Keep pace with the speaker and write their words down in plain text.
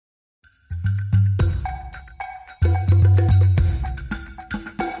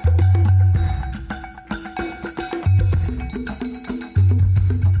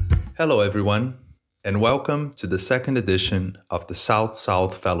Hello, everyone, and welcome to the second edition of the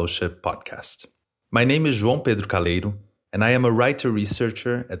South-South Fellowship podcast. My name is João Pedro Caleiro, and I am a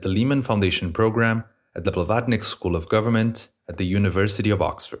writer-researcher at the Lehman Foundation Program at the Blavatnik School of Government at the University of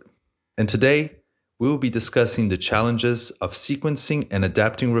Oxford. And today, we will be discussing the challenges of sequencing and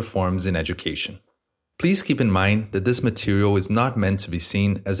adapting reforms in education. Please keep in mind that this material is not meant to be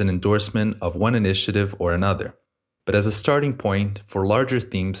seen as an endorsement of one initiative or another, but as a starting point for larger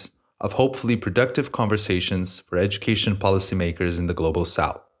themes of hopefully productive conversations for education policymakers in the Global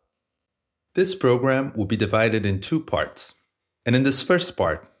South. This program will be divided in two parts, and in this first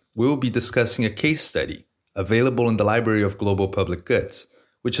part, we will be discussing a case study available in the Library of Global Public Goods,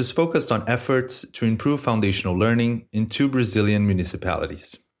 which is focused on efforts to improve foundational learning in two Brazilian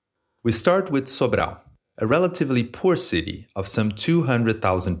municipalities. We start with Sobral, a relatively poor city of some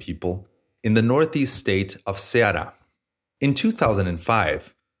 200,000 people in the northeast state of Ceará. In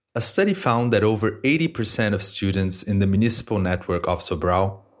 2005, a study found that over 80% of students in the municipal network of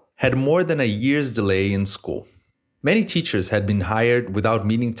Sobral had more than a year's delay in school. Many teachers had been hired without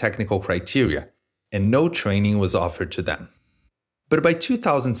meeting technical criteria, and no training was offered to them. But by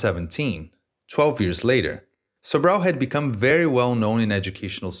 2017, 12 years later, Sobral had become very well known in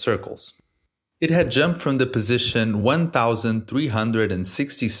educational circles. It had jumped from the position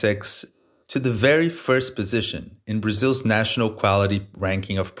 1,366 to the very first position in Brazil's National Quality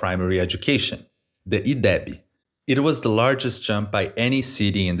Ranking of Primary Education, the IDEB. It was the largest jump by any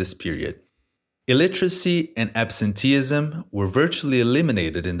city in this period. Illiteracy and absenteeism were virtually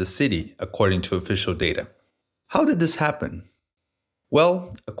eliminated in the city, according to official data. How did this happen?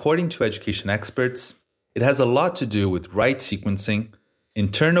 Well, according to education experts, it has a lot to do with right sequencing,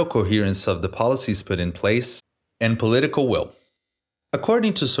 internal coherence of the policies put in place, and political will.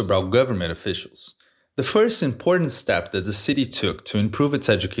 According to Sobral government officials, the first important step that the city took to improve its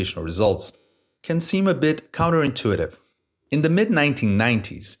educational results can seem a bit counterintuitive. In the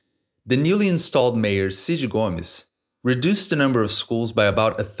mid-1990s, the newly installed mayor Louisee Cruz reduced the number of schools by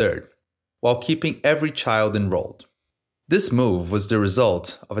about a third, while keeping every child enrolled. This move was the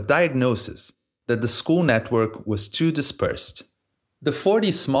result of a diagnosis that the school network was too dispersed. The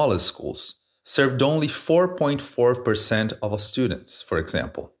 40 smallest schools served only 4.4% of all students, for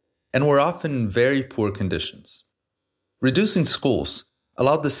example, and were often in very poor conditions. Reducing schools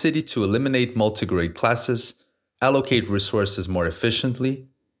allowed the city to eliminate multi-grade classes, allocate resources more efficiently,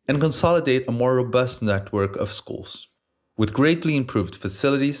 and consolidate a more robust network of schools, with greatly improved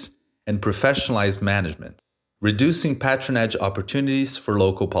facilities and professionalized management, reducing patronage opportunities for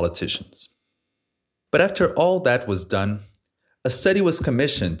local politicians. But after all that was done, a study was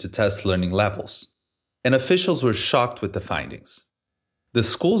commissioned to test learning levels, and officials were shocked with the findings. The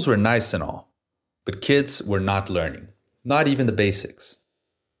schools were nice and all, but kids were not learning, not even the basics.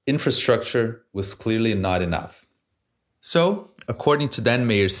 Infrastructure was clearly not enough. So, according to then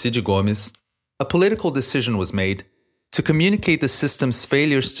Mayor Louisee Cruz, a political decision was made to communicate the system's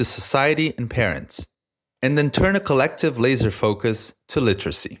failures to society and parents, and then turn a collective laser focus to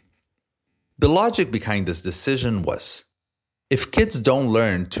literacy. The logic behind this decision was, if kids don't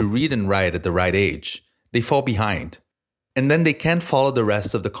learn to read and write at the right age, they fall behind, and then they can't follow the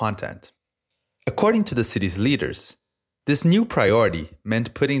rest of the content. According to the city's leaders, this new priority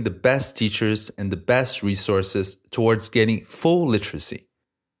meant putting the best teachers and the best resources towards getting full literacy,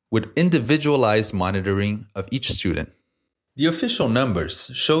 with individualized monitoring of each student. The official numbers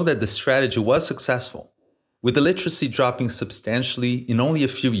show that the strategy was successful, with the literacy dropping substantially in only a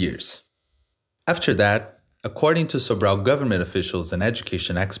few years. After that, according to Sobral government officials and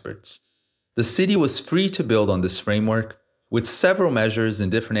education experts, the city was free to build on this framework with several measures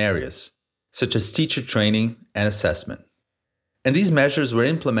in different areas, such as teacher training and assessment. And these measures were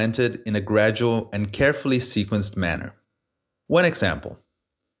implemented in a gradual and carefully sequenced manner. One example,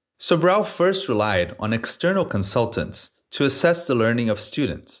 Sobral first relied on external consultants to assess the learning of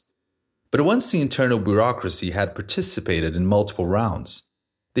students. But once the internal bureaucracy had participated in multiple rounds,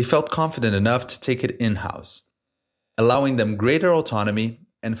 they felt confident enough to take it in-house, allowing them greater autonomy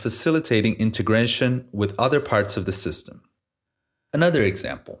and facilitating integration with other parts of the system. Another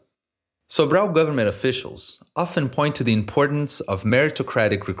example, Sobral government officials often point to the importance of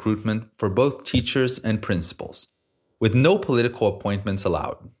meritocratic recruitment for both teachers and principals, with no political appointments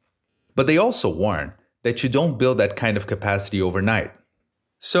allowed. But they also warn that you don't build that kind of capacity overnight.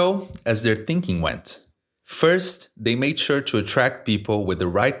 So, as their thinking went, first, they made sure to attract people with the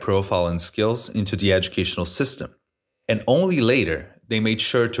right profile and skills into the educational system. And only later, they made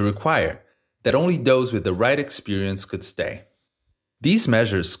sure to require that only those with the right experience could stay. These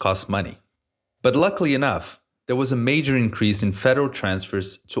measures cost money. But luckily enough, there was a major increase in federal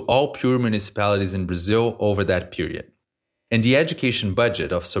transfers to all pure municipalities in Brazil over that period. And the education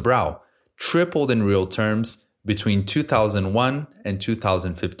budget of Sobral tripled in real terms between 2001 and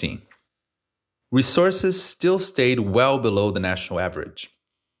 2015. Resources still stayed well below the national average,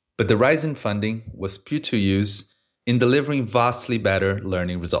 but the rise in funding was put to use in delivering vastly better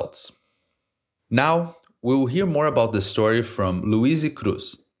learning results. Now, we will hear more about the story from Louisee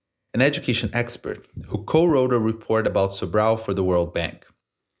Cruz, an education expert who co-wrote a report about Sobral for the World Bank.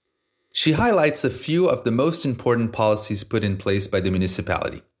 She highlights a few of the most important policies put in place by the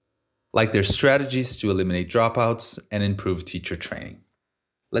municipality, like their strategies to eliminate dropouts and improve teacher training.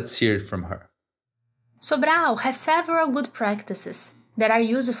 Let's hear it from her. Sobral has several good practices that are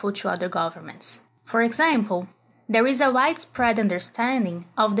useful to other governments. For example, there is a widespread understanding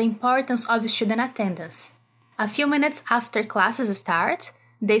of the importance of student attendance. A few minutes after classes start,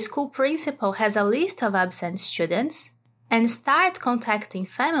 the school principal has a list of absent students and start contacting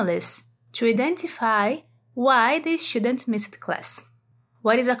families to identify why the student missed class.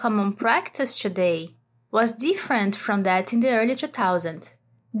 What is a common practice today was different from that in the early 2000s.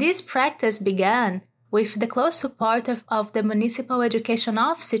 This practice began with the close support of the municipal education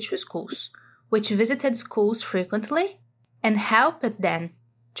office to schools, which visited schools frequently and helped them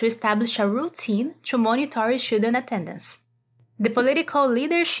to establish a routine to monitor student attendance. The political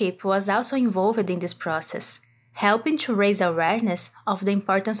leadership was also involved in this process, helping to raise awareness of the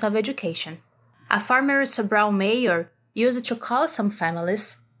importance of education. A former Sobral mayor used to call some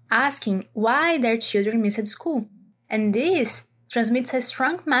families, asking why their children missed school, and this transmits a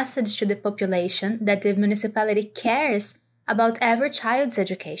strong message to the population that the municipality cares about every child's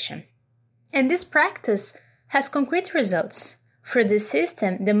education. And this practice has concrete results. Through this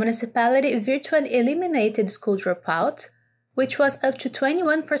system, the municipality virtually eliminated school dropout, which was up to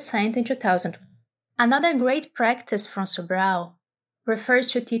 21% in 2000. Another great practice from Sobral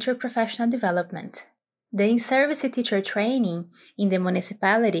refers to teacher professional development. The in-service teacher training in the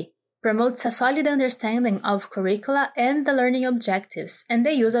municipality promotes a solid understanding of curricula and the learning objectives and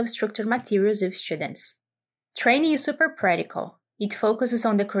the use of structured materials with students. Training is super practical. It focuses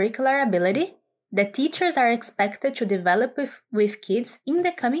on the curricular ability that teachers are expected to develop with kids in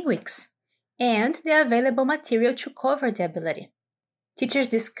the coming weeks, and the available material to cover the ability. Teachers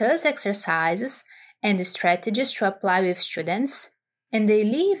discuss exercises and strategies to apply with students, and they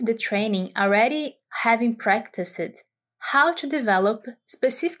leave the training already having practiced how to develop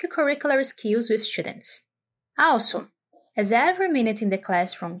specific curricular skills with students. Also, as every minute in the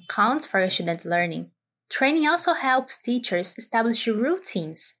classroom counts for student learning, training also helps teachers establish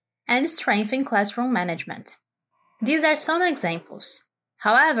routines and strengthen classroom management. These are some examples.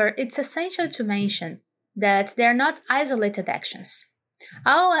 However, it's essential to mention that they are not isolated actions.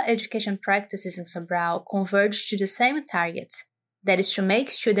 All education practices in Sobral converge to the same target, that is to make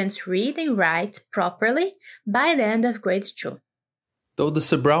students read and write properly by the end of grade 2. Though the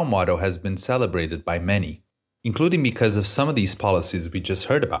Sobral model has been celebrated by many, including because of some of these policies we just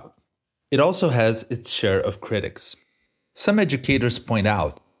heard about, it also has its share of critics. Some educators point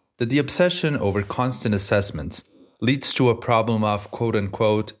out that the obsession over constant assessments leads to a problem of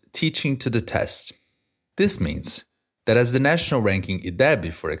quote-unquote teaching to the test. This means that as the national ranking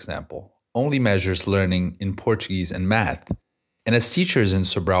IDEB, for example, only measures learning in Portuguese and math, and as teachers in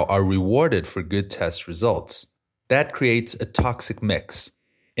Sobral are rewarded for good test results, that creates a toxic mix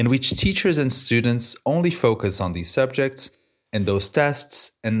in which teachers and students only focus on these subjects and those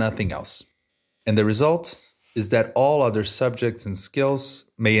tests and nothing else. And the result is that all other subjects and skills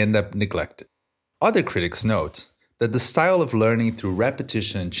may end up neglected. Other critics note that the style of learning through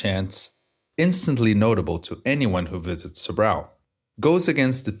repetition and chance, instantly notable to anyone who visits Sobral, goes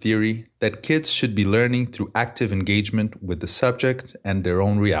against the theory that kids should be learning through active engagement with the subject and their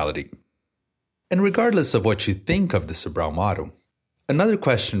own reality. And regardless of what you think of the Sobral model, another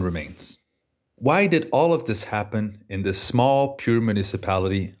question remains. Why did all of this happen in this small, pure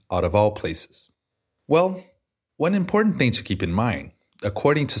municipality out of all places? Well, one important thing to keep in mind,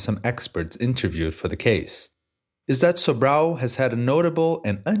 according to some experts interviewed for the case, is that Sobral has had a notable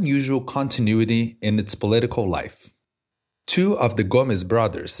and unusual continuity in its political life. Two of the Gomes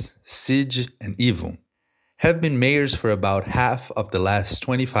brothers, Cid and Ivo, have been mayors for about half of the last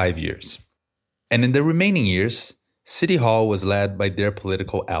 25 years. And in the remaining years, City Hall was led by their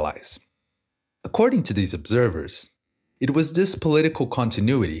political allies. According to these observers, it was this political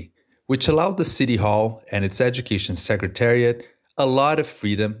continuity which allowed the City Hall and its education secretariat a lot of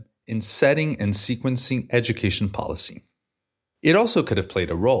freedom in setting and sequencing education policy. It also could have played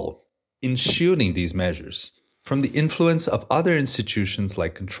a role in shielding these measures from the influence of other institutions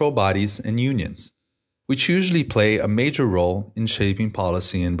like control bodies and unions, which usually play a major role in shaping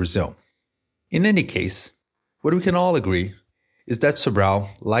policy in Brazil. In any case, what we can all agree is that Sobral,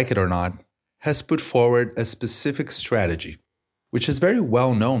 like it or not, has put forward a specific strategy, which is very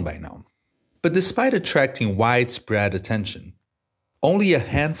well known by now. But despite attracting widespread attention, only a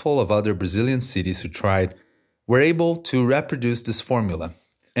handful of other Brazilian cities who tried were able to reproduce this formula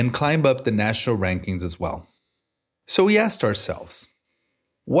and climb up the national rankings as well. So we asked ourselves,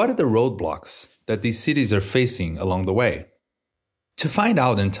 what are the roadblocks that these cities are facing along the way? To find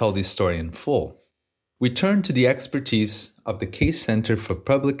out and tell this story in full, we turned to the expertise of the Case Center for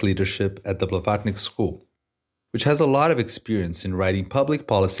Public Leadership at the Blavatnik School, which has a lot of experience in writing public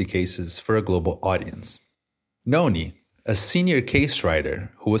policy cases for a global audience. Noni, a senior case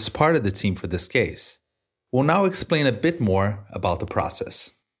writer who was part of the team for this case, will now explain a bit more about the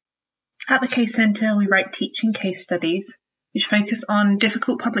process. At the Case Center, we write teaching case studies, which focus on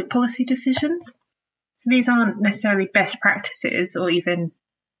difficult public policy decisions. So these aren't necessarily best practices or even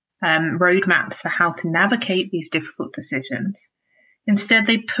roadmaps for how to navigate these difficult decisions. Instead,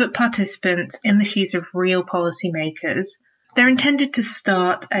 they put participants in the shoes of real policymakers. They're intended to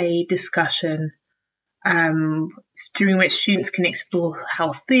start a discussion during which students can explore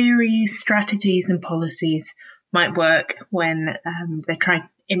how theories, strategies, and policies might work when they try to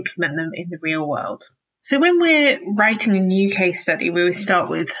implement them in the real world. So when we're writing a new case study, we would start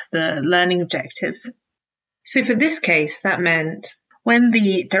with the learning objectives. So for this case, that meant when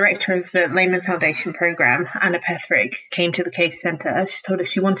the director of the Lehman Foundation program, Anna Pethrig, came to the Case Center, she told us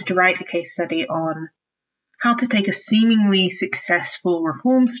she wanted to write a case study on how to take a seemingly successful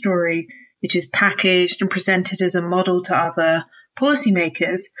reform story, which is packaged and presented as a model to other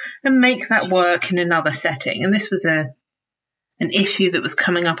policymakers, and make that work in another setting. And this was an issue that was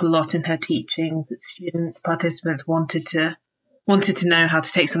coming up a lot in her teaching, that students, participants wanted to know how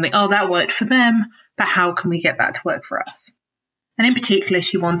to take something, that worked for them, but how can we get that to work for us? And in particular,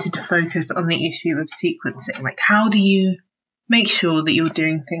 she wanted to focus on the issue of sequencing, like how do you make sure that you're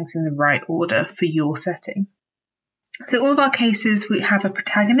doing things in the right order for your setting? So all of our cases, we have a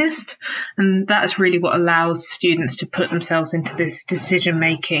protagonist, and that's really what allows students to put themselves into this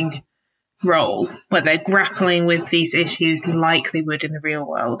decision-making role, where they're grappling with these issues like they would in the real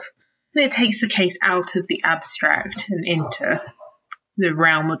world. And it takes the case out of the abstract and into the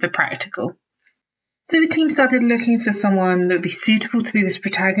realm of the practical. So the team started looking for someone that would be suitable to be this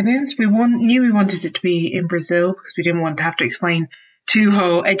protagonist. We knew we wanted it to be in Brazil because we didn't want to have to explain two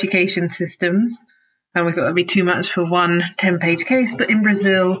whole education systems. And we thought that'd be too much for one 10-page case. But in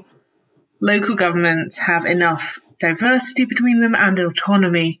Brazil, local governments have enough diversity between them and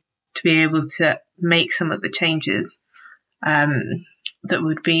autonomy to be able to make some of the changes that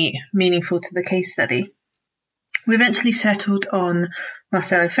would be meaningful to the case study. We eventually settled on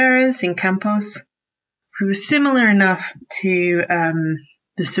Marcelo Ferreira in Campos, who was similar enough to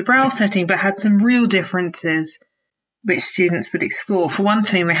the Sobral setting, but had some real differences which students would explore. For one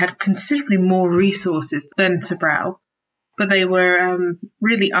thing, they had considerably more resources than Sobral, but they were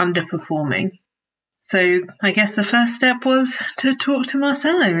really underperforming. So I guess the first step was to talk to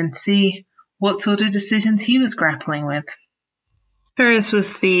Marcelo and see what sort of decisions he was grappling with. Ferreira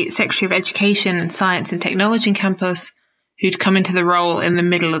was the Secretary of Education and Science and Technology in Campos, who'd come into the role in the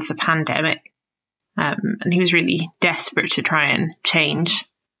middle of the pandemic. And he was really desperate to try and change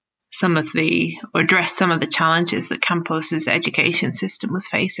address some of the challenges that Campos's education system was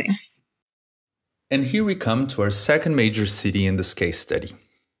facing. And here we come to our second major city in this case study.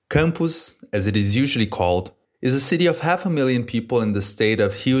 Campos, as it is usually called, is a city of 500,000 people in the state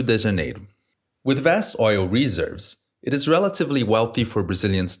of Rio de Janeiro. With vast oil reserves, it is relatively wealthy for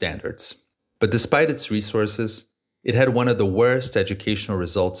Brazilian standards. But despite its resources, it had one of the worst educational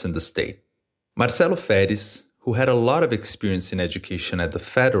results in the state. Marcelo Ferreira, who had a lot of experience in education at the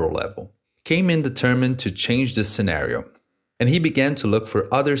federal level, came in determined to change this scenario, and he began to look for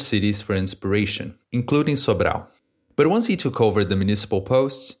other cities for inspiration, including Sobral. But once he took over the municipal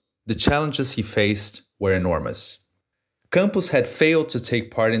posts, the challenges he faced were enormous. Campos had failed to take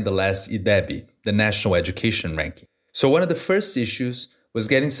part in the last IDEB, the National Education Ranking. So one of the first issues was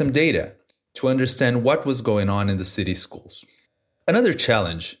getting some data to understand what was going on in the city's schools. Another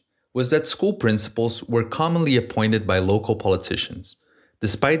challenge was that school principals were commonly appointed by local politicians,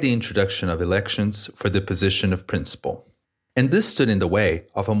 despite the introduction of elections for the position of principal. And this stood in the way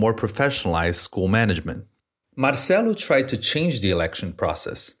of a more professionalized school management. Marcelo tried to change the election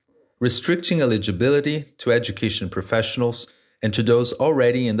process, restricting eligibility to education professionals and to those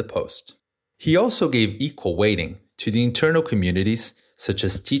already in the post. He also gave equal weighting to the internal communities, such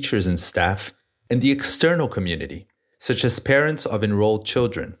as teachers and staff, and the external community, such as parents of enrolled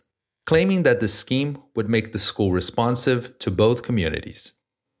children. claiming that the scheme would make the school responsive to both communities.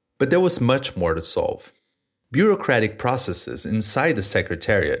 But there was much more to solve. Bureaucratic processes inside the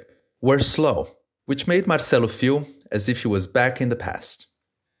Secretariat were slow, which made Marcelo feel as if he was back in the past.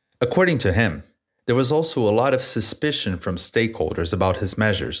 According to him, there was also a lot of suspicion from stakeholders about his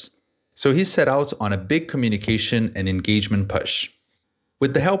measures, so he set out on a big communication and engagement push.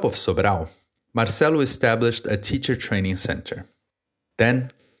 With the help of Sobral, Marcelo established a teacher training center. Then,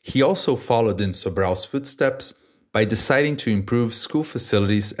 he also followed in Sobral's footsteps by deciding to improve school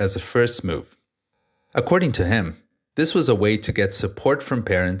facilities as a first move. According to him, this was a way to get support from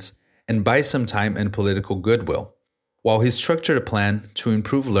parents and buy some time and political goodwill, while he structured a plan to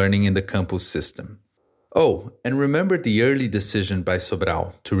improve learning in the Campos system. Oh, and remember the early decision by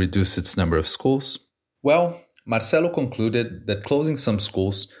Sobral to reduce its number of schools? Well, Marcelo concluded that closing some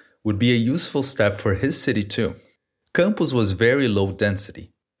schools would be a useful step for his city too. Campos was very low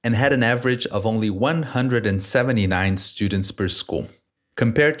density and had an average of only 179 students per school,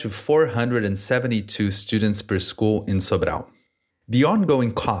 compared to 472 students per school in Sobral. The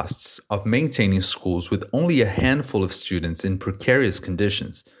ongoing costs of maintaining schools with only a handful of students in precarious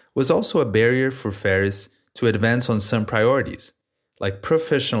conditions was also a barrier for Ferris to advance on some priorities, like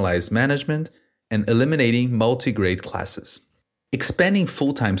professionalized management and eliminating multi-grade classes. Expanding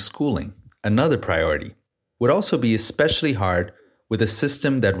full-time schooling, another priority, would also be especially hard with a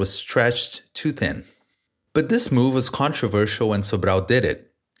system that was stretched too thin. But this move was controversial when Sobral did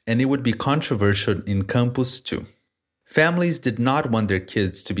it, and it would be controversial in Campos too. Families did not want their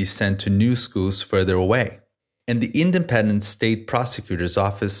kids to be sent to new schools further away, and the independent state prosecutor's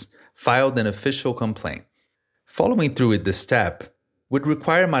office filed an official complaint. Following through with this step would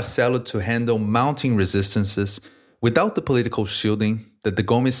require Marcelo to handle mounting resistances without the political shielding that the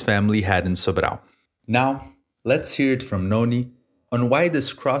Gomes family had in Sobral. Now, let's hear it from Noni on why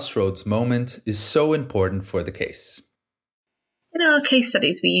this crossroads moment is so important for the case. In our case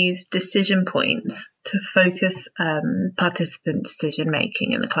studies, we use decision points to focus participant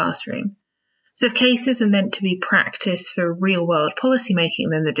decision-making in the classroom. So if cases are meant to be practice for real-world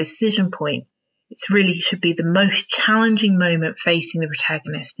policymaking, then the decision point, it really should be the most challenging moment facing the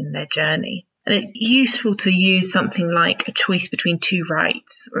protagonist in their journey. And it's useful to use something like a choice between two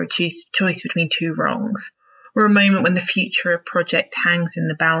rights or a choice between two wrongs, or a moment when the future of a project hangs in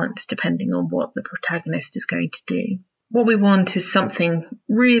the balance depending on what the protagonist is going to do. What we want is something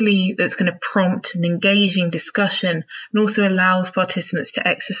really that's going to prompt an engaging discussion and also allows participants to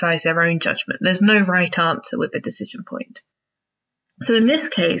exercise their own judgment. There's no right answer with the decision point. So in this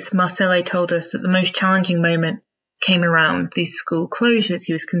case, Marcelo told us that the most challenging moment came around these school closures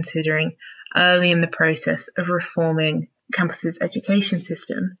he was considering early in the process of reforming Campos' education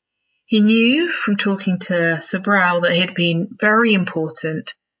system. He knew from talking to Sobral that it had been very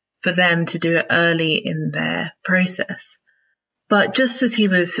important for them to do it early in their process. But just as he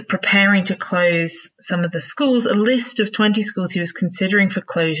was preparing to close some of the schools, a list of 20 schools he was considering for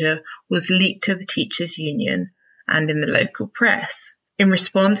closure was leaked to the teachers' union and in the local press. In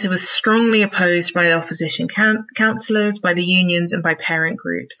response, it was strongly opposed by the opposition councillors, by the unions and by parent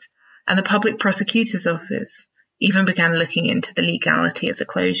groups. And the public prosecutor's office even began looking into the legality of the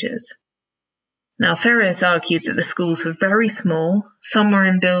closures. Now, Ferris argued that the schools were very small, some were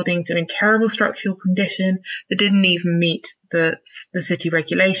in buildings or in terrible structural condition that didn't even meet the city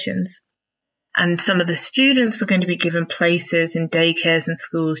regulations. And some of the students were going to be given places in daycares and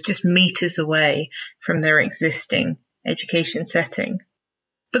schools just meters away from their existing education setting.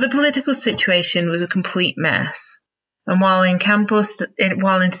 But the political situation was a complete mess. And while in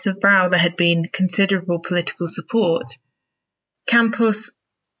Sobral there had been considerable political support, Campos,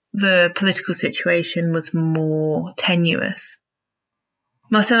 the political situation was more tenuous.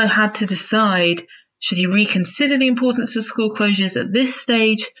 Marcelo had to decide, should he reconsider the importance of school closures at this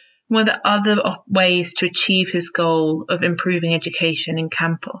stage, and were there other ways to achieve his goal of improving education in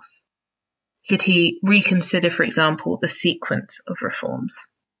Campos? Should he reconsider, for example, the sequence of reforms?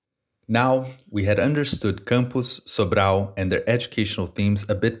 Now we had understood Campos, Sobral, and their educational themes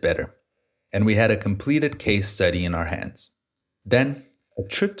a bit better, and we had a completed case study in our hands. Then, a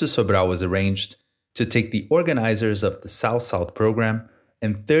trip to Sobral was arranged to take the organizers of the South-South program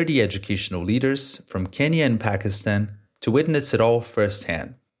and 30 educational leaders from Kenya and Pakistan to witness it all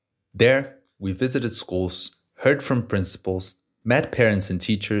firsthand. There, we visited schools, heard from principals, met parents and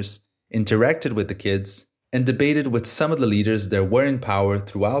teachers, interacted with the kids, and debated with some of the leaders that were in power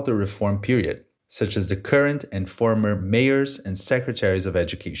throughout the reform period, such as the current and former mayors and secretaries of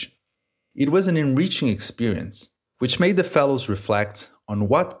education. It was an enriching experience, which made the fellows reflect on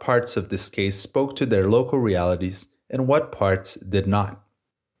what parts of this case spoke to their local realities and what parts did not.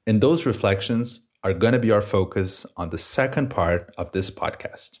 And those reflections are going to be our focus on the second part of this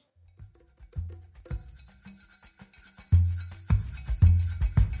podcast.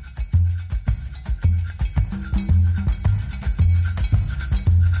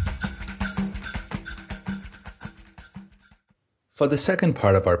 For the second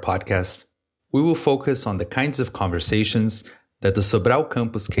part of our podcast, we will focus on the kinds of conversations that the Sobral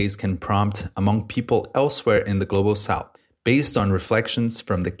campus case can prompt among people elsewhere in the Global South, based on reflections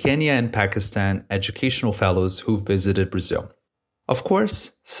from the Kenya and Pakistan educational fellows who visited Brazil. Of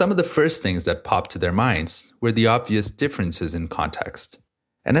course, some of the first things that popped to their minds were the obvious differences in context.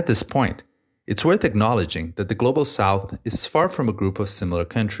 And at this point, it's worth acknowledging that the Global South is far from a group of similar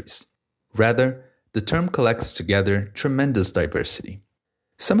countries. Rather, the term collects together tremendous diversity.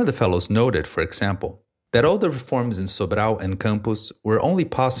 Some of the fellows noted, for example, that all the reforms in Sobral and Campos were only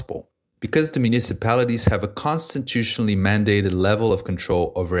possible because the municipalities have a constitutionally mandated level of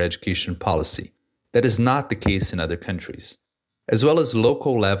control over education policy. That is not the case in other countries, as well as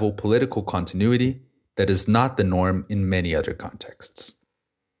local level political continuity that is not the norm in many other contexts.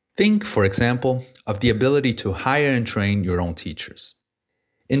 Think, for example, of the ability to hire and train your own teachers.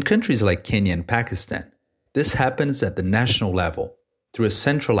 In countries like Kenya and Pakistan, this happens at the national level through a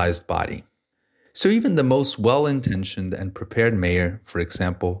centralized body. So even the most well-intentioned and prepared mayor, for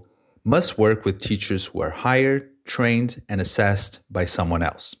example, must work with teachers who are hired, trained, and assessed by someone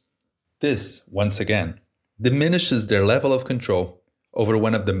else. This, once again, diminishes their level of control over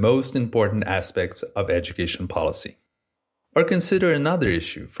one of the most important aspects of education policy. Or consider another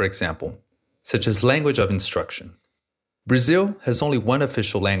issue, for example, such as language of instruction. Brazil has only one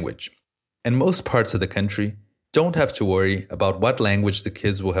official language, and most parts of the country don't have to worry about what language the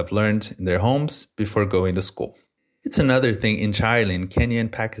kids will have learned in their homes before going to school. It's another thing entirely in Kenya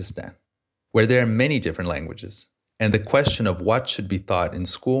and Pakistan, where there are many different languages, and the question of what should be taught in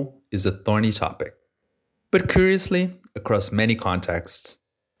school is a thorny topic. But curiously, across many contexts,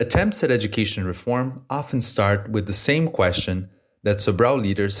 attempts at education reform often start with the same question that Sobral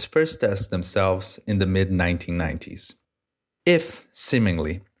leaders first asked themselves in the mid-1990s. If,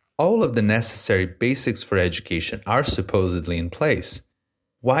 seemingly, all of the necessary basics for education are supposedly in place,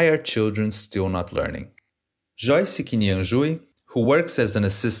 why are children still not learning? Joyce Kinyanjui, who works as an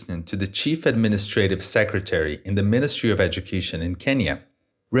assistant to the Chief Administrative Secretary in the Ministry of Education in Kenya,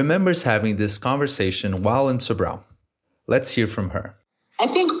 remembers having this conversation while in Sobral. Let's hear from her. I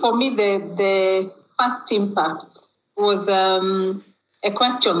think for me, the first impact was a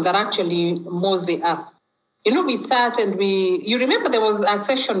question that actually Mose asked. We sat and you remember there was a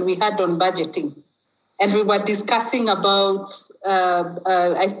session we had on budgeting, and we were discussing about,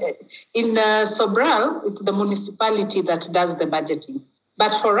 in Sobral, it's the municipality that does the budgeting.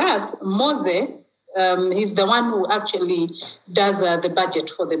 But for us, Mose, he's the one who actually does the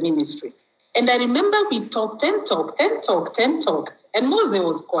budget for the ministry. And I remember we talked, and Mose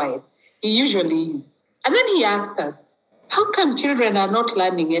was quiet. He usually is. And then he asked us, how come children are not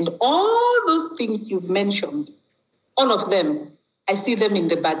learning? And all those things you've mentioned, all of them, I see them in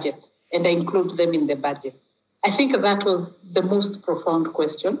the budget, and I include them in the budget. I think that was the most profound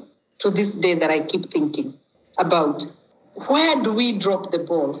question to this day that I keep thinking about. Where do we drop the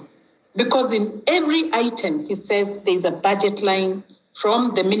ball? Because in every item, he says there's a budget line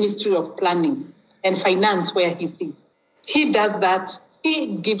from the Ministry of Planning and Finance where he sits. He does that.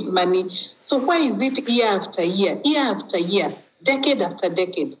 He gives money. So why is it year after year, decade after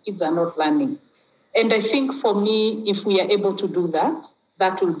decade, kids are not learning? And I think for me, if we are able to do that,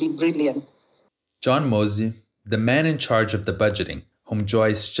 that will be brilliant. John Mose, the man in charge of the budgeting, whom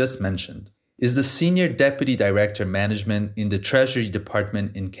Joyce just mentioned, is the Senior Deputy Director Management in the Treasury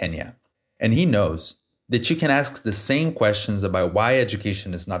Department in Kenya. And he knows that you can ask the same questions about why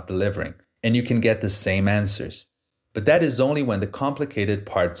education is not delivering, and you can get the same answers. But that is only when the complicated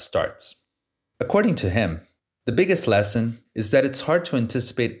part starts. According to him, the biggest lesson is that it's hard to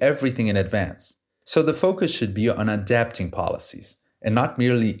anticipate everything in advance. So the focus should be on adapting policies and not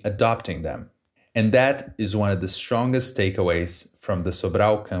merely adopting them. And that is one of the strongest takeaways from the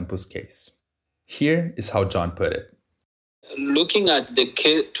Sobral campus case. Here is how John put it. Looking at the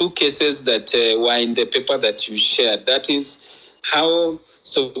two cases that were in the paper that you shared, that is how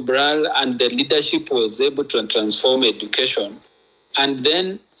Sobral and the leadership was able to transform education. And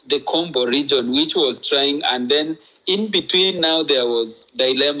then the Combo region, which was trying, and then in between now there was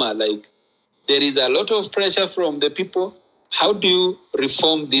dilemma, like there is a lot of pressure from the people. How do you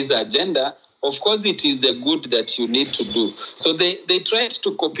reform this agenda? Of course, it is the good that you need to do. So they tried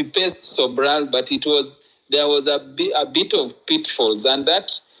to copy-paste Sobral, but there was a bit of pitfalls. And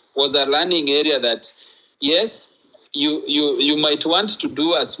that was a learning area that, yes, you might want to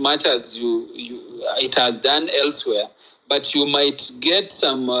do as much as it has done elsewhere, but you might get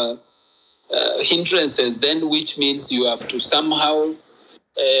some hindrances then, which means you have to somehow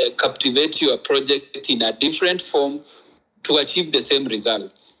captivate your project in a different form to achieve the same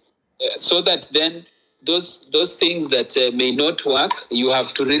results. So that then those things that may not work, you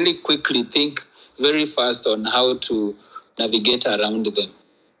have to really quickly think very fast on how to navigate around them.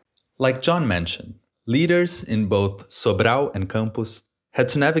 Like John mentioned, leaders in both Sobral and Campos had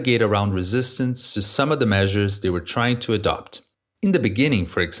to navigate around resistance to some of the measures they were trying to adopt. In the beginning,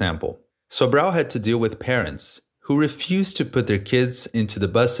 for example, Sobral had to deal with parents who refused to put their kids into the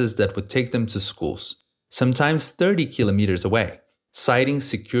buses that would take them to schools, sometimes 30 kilometers away, citing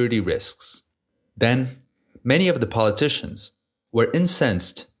security risks. Then, many of the politicians were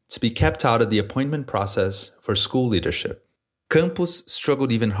incensed to be kept out of the appointment process for school leadership. Campos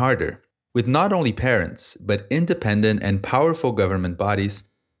struggled even harder, with not only parents, but independent and powerful government bodies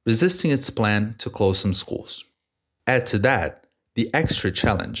resisting its plan to close some schools. Add to that the extra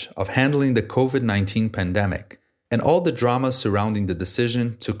challenge of handling the COVID-19 pandemic and all the drama surrounding the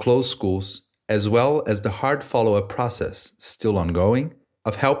decision to close schools, as well as the hard follow-up process, still ongoing,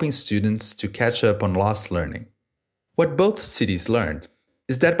 of helping students to catch up on lost learning. What both cities learned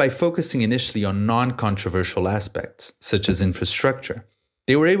is that by focusing initially on non-controversial aspects, such as infrastructure,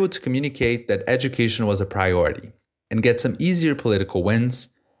 they were able to communicate that education was a priority and get some easier political wins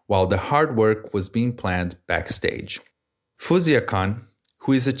while the hard work was being planned backstage. Fouzia Khan,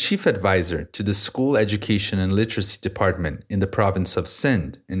 who is a chief advisor to the School Education and Literacy Department in the province of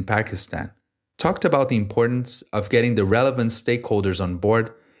Sindh in Pakistan, talked about the importance of getting the relevant stakeholders on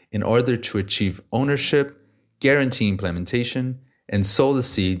board in order to achieve ownership, guarantee implementation, and sow the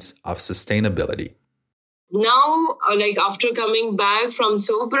seeds of sustainability. Now, after coming back from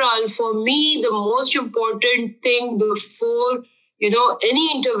Sobral, for me, the most important thing before,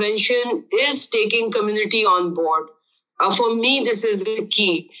 any intervention is taking community on board. For me, this is the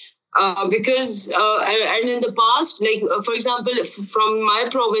key. Because in the past, for example, from my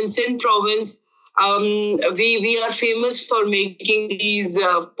province, Sindh province, we are famous for making these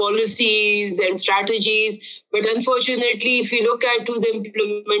policies and strategies. But unfortunately, if you look at to the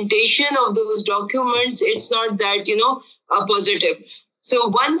implementation of those documents, it's not that, positive. So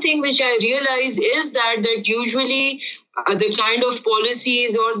one thing which I realize is that usually the kind of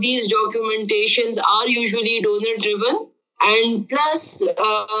policies or these documentations are usually donor driven. And plus, there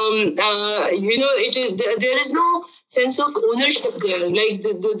is no sense of ownership there. Like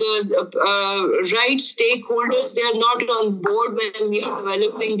the right stakeholders, they are not on board when we are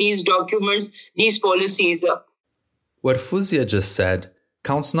developing these documents, these policies. What Fouzia just said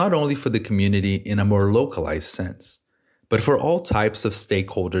counts not only for the community in a more localized sense, but for all types of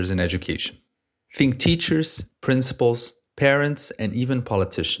stakeholders in education. Think teachers, principals, parents, and even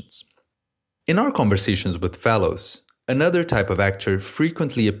politicians. In our conversations with fellows, another type of actor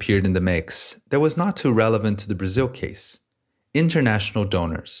frequently appeared in the mix that was not too relevant to the Brazil case: international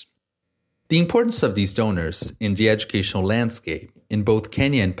donors. The importance of these donors in the educational landscape in both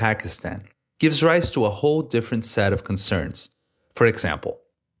Kenya and Pakistan gives rise to a whole different set of concerns. For example,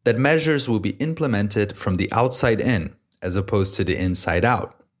 that measures will be implemented from the outside in as opposed to the inside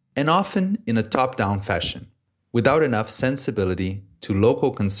out, and often in a top-down fashion, without enough sensibility to local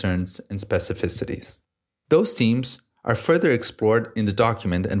concerns and specificities. Those themes are further explored in the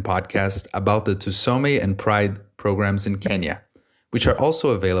document and podcast about the Tusome and Pride programs in Kenya, which are also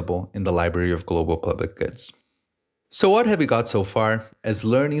available in the Library of Global Public Goods. So what have we got so far as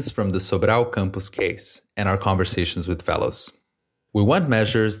learnings from the Sobral Campos case and our conversations with fellows? We want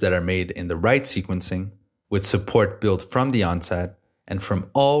measures that are made in the right sequencing, with support built from the onset and from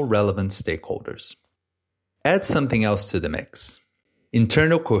all relevant stakeholders. Add something else to the mix: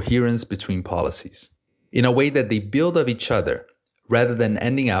 internal coherence between policies, in a way that they build of each other rather than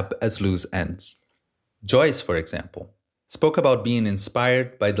ending up as loose ends. Joyce, for example, spoke about being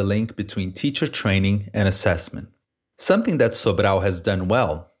inspired by the link between teacher training and assessment, something that Sobral has done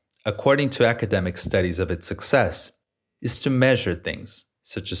well, according to academic studies of its success, is to measure things,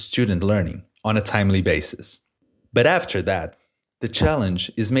 such as student learning, on a timely basis. But after that, the challenge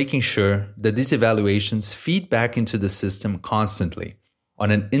is making sure that these evaluations feed back into the system constantly,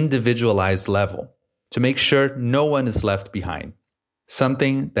 on an individualized level, to make sure no one is left behind,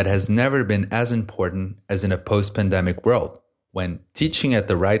 something that has never been as important as in a post-pandemic world, when teaching at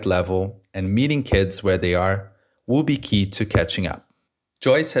the right level and meeting kids where they are will be key to catching up.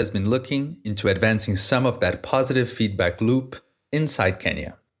 Joyce has been looking into advancing some of that positive feedback loop inside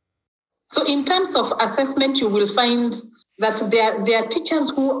Kenya. So in terms of assessment, you will find that there are teachers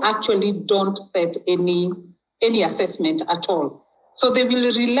who actually don't set any any assessment at all. So they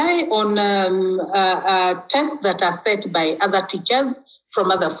will rely on tests that are set by other teachers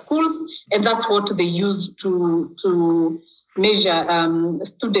from other schools, and that's what they use to measure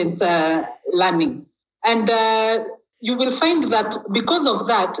students' learning. And you will find that because of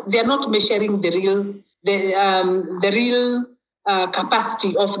that, they are not measuring the real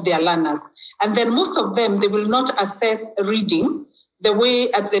capacity of their learners. And then most of them, they will not assess reading the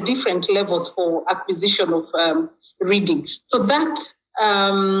way at the different levels for acquisition of reading. So that,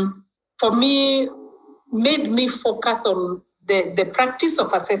 for me, made me focus on the practice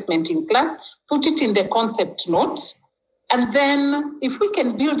of assessment in class, put it in the concept note, and then if we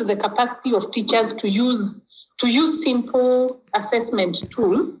can build the capacity of teachers to use simple assessment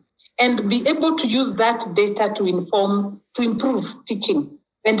tools and be able to use that data to improve teaching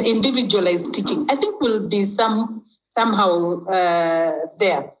and individualize teaching, I think we'll be somehow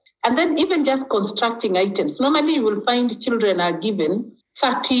there. And then even just constructing items. Normally you will find children are given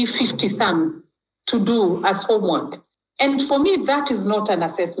 30, 50 sums to do as homework. And for me, that is not an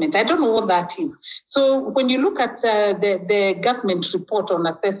assessment. I don't know what that is. So when you look at the government report on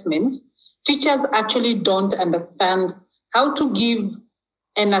assessment, teachers actually don't understand how to give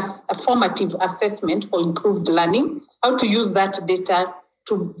a formative assessment for improved learning, how to use that data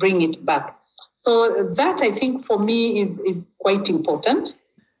to bring it back. So that, I think, for me is quite important.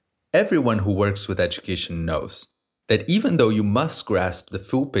 Everyone who works with education knows that even though you must grasp the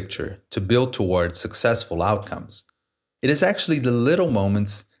full picture to build towards successful outcomes, it is actually the little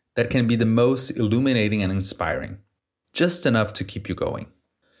moments that can be the most illuminating and inspiring, just enough to keep you going.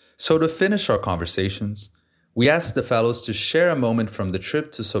 So to finish our conversations, we asked the fellows to share a moment from the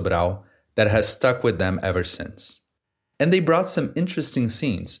trip to Sobral that has stuck with them ever since. And they brought some interesting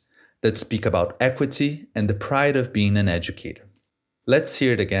scenes that speak about equity and the pride of being an educator. Let's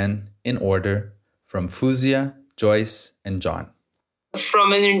hear it again in order from Fouzia, Joyce, and John.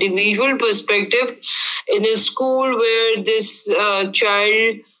 From an individual perspective, in a school where this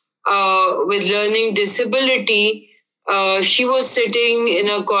child with learning disability, she was sitting in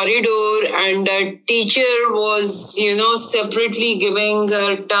a corridor and a teacher was, separately giving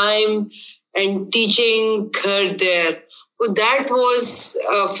her time and teaching her there. So that was,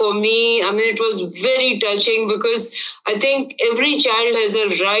 for me, it was very touching because I think every child has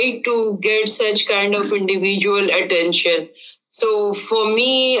a right to get such kind of individual attention. So for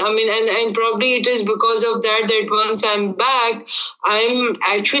me, and probably it is because of that once I'm back, I'm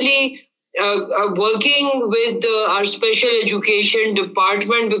actually working with our special education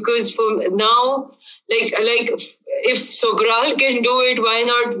department, because for now, like if Sobral can do it, why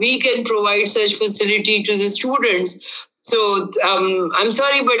not we can provide such facility to the students? So I'm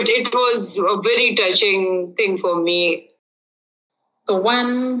sorry, but it was a very touching thing for me. So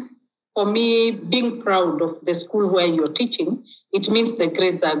one, for me, being proud of the school where you're teaching, it means the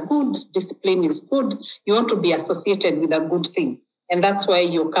grades are good, discipline is good, you want to be associated with a good thing. And that's why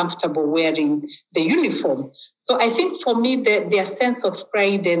you're comfortable wearing the uniform. So I think for me, their sense of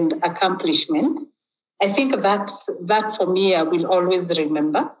pride and accomplishment, I think that for me, I will always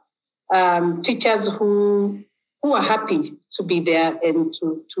remember. Teachers who are happy to be there and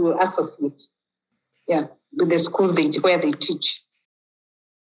to associate with the school where they teach.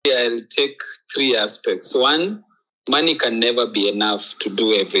 I'll take three aspects. One, money can never be enough to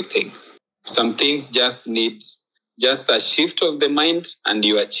do everything. Some things just need just a shift of the mind and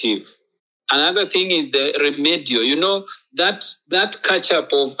you achieve. Another thing is the remedial. That catch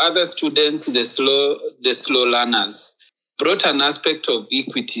up of other students, the slow learners, brought an aspect of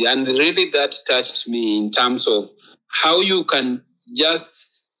equity. And really that touched me in terms of how you can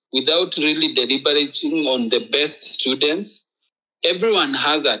just, without really deliberating on the best students, everyone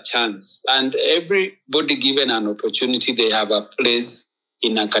has a chance, and everybody given an opportunity, they have a place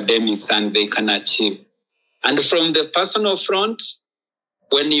in academics and they can achieve. And from the personal front,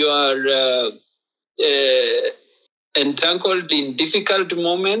 when you are entangled in difficult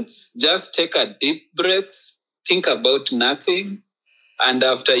moments, just take a deep breath, think about nothing, and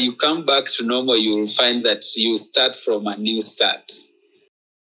after you come back to normal, you will find that you start from a new start.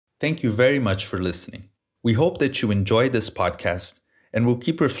 Thank you very much for listening. We hope that you enjoyed this podcast and will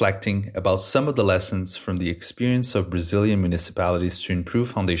keep reflecting about some of the lessons from the experience of Brazilian municipalities to improve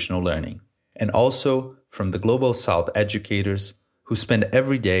foundational learning, and also from the Global South educators who spend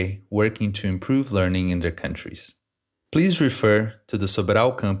every day working to improve learning in their countries. Please refer to the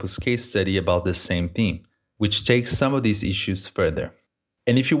Sobral Campus case study about the same theme, which takes some of these issues further.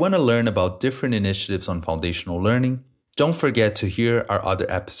 And if you want to learn about different initiatives on foundational learning, don't forget to hear our other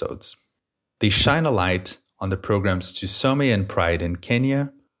episodes. They shine a light on the programs to Some and Pride in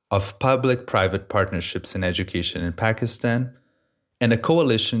Kenya, of public-private partnerships in education in Pakistan, and a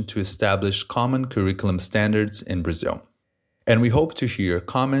coalition to establish common curriculum standards in Brazil. And we hope to hear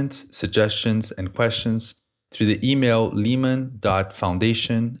comments, suggestions, and questions through the email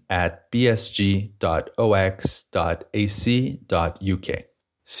lehman.foundation@bsg.ox.ac.uk.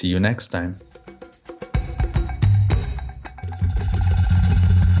 See you next time.